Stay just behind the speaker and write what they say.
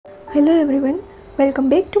Hello everyone, welcome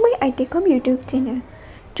back to my iTechHub YouTube channel.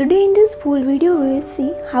 Today in this full video we will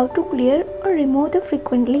see how to clear or remove the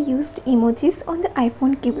frequently used emojis on the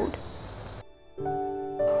iPhone keyboard.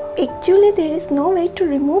 Actually there is no way to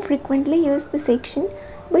remove frequently used section,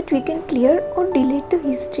 but we can clear or delete the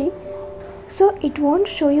history. So it won't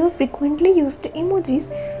show your frequently used emojis,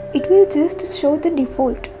 it will just show the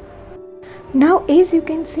default. Now as you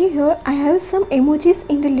can see here, I have some emojis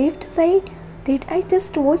in the left side that I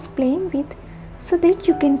just was playing with, so that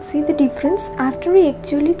you can see the difference after we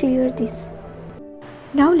actually clear this.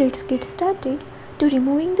 Now let's get started. To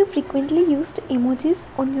removing the frequently used emojis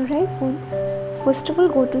on your iPhone, first of all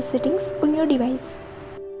go to settings on your device.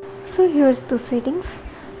 So here's the settings.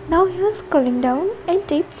 Now here scrolling down and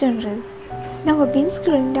tap general. Now again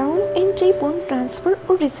scrolling down and tap on transfer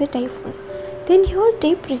or reset iPhone. Then here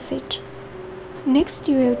tap reset. Next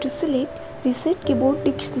you have to select reset keyboard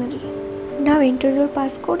dictionary. Now enter your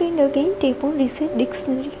passcode and again tap on reset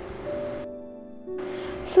dictionary.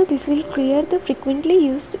 So this will clear the frequently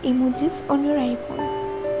used emojis on your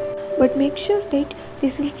iPhone. But make sure that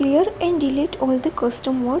this will clear and delete all the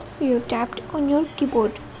custom words you have tapped on your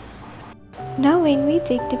keyboard. Now when we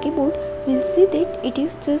check the keyboard, we'll see that it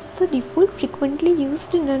is just the default frequently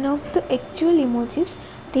used. None of the actual emojis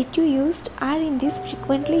that you used are in this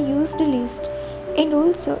frequently used list. And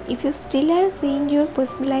also, if you still are seeing your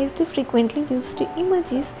personalized frequently used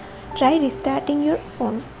emojis, try restarting your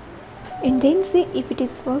phone and then see if it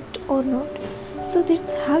is worked or not. So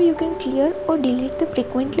that's how you can clear or delete the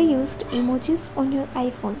frequently used emojis on your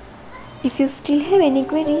iPhone. If you still have any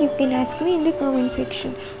query, you can ask me in the comment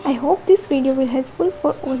section. I hope this video will be helpful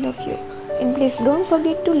for all of you. And please don't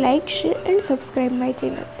forget to like, share and subscribe my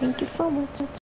channel. Thank you so much.